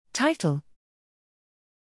Title: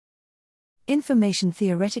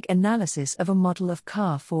 Information-theoretic analysis of a model of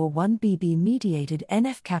CAR-4-1BB-mediated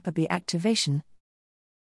NFκB activation.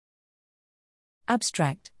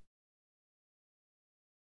 Abstract: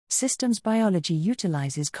 Systems biology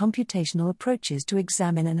utilizes computational approaches to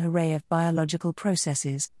examine an array of biological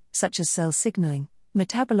processes, such as cell signaling,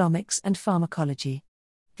 metabolomics, and pharmacology.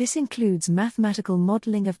 This includes mathematical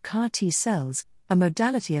modeling of CAR-T cells, a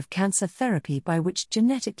modality of cancer therapy by which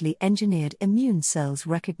genetically engineered immune cells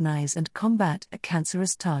recognize and combat a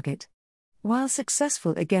cancerous target. While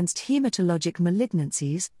successful against hematologic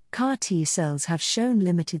malignancies, CAR-T cells have shown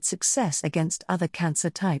limited success against other cancer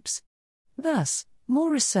types. Thus,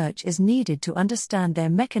 more research is needed to understand their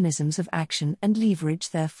mechanisms of action and leverage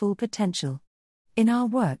their full potential. In our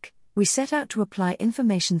work, we set out to apply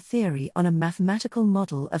information theory on a mathematical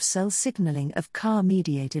model of cell signaling of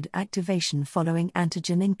CAR-mediated activation following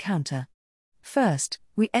antigen encounter. First,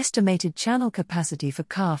 we estimated channel capacity for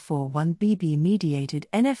CAR-4-1BB-mediated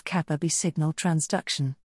NFκB signal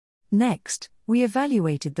transduction. Next, we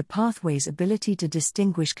evaluated the pathway's ability to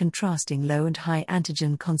distinguish contrasting low and high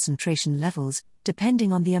antigen concentration levels,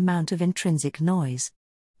 depending on the amount of intrinsic noise.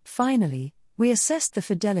 Finally, we assessed the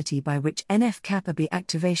fidelity by which NFκB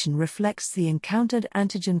activation reflects the encountered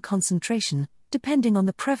antigen concentration, depending on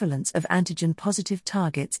the prevalence of antigen-positive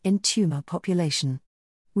targets in tumor population.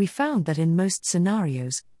 We found that in most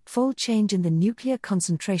scenarios, fold change in the nuclear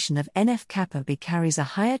concentration of NFκB carries a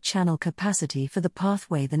higher channel capacity for the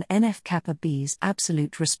pathway than NFκB's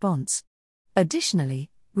absolute response.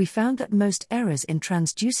 Additionally, we found that most errors in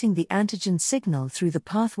transducing the antigen signal through the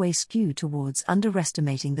pathway skew towards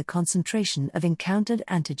underestimating the concentration of encountered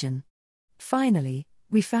antigen. Finally,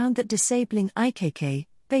 we found that disabling IKK,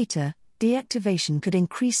 beta, deactivation could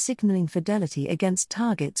increase signaling fidelity against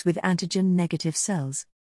targets with antigen-negative cells.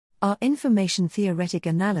 Our information-theoretic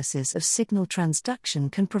analysis of signal transduction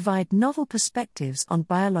can provide novel perspectives on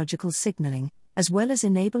biological signaling, as well as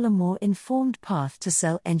enable a more informed path to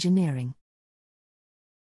cell engineering.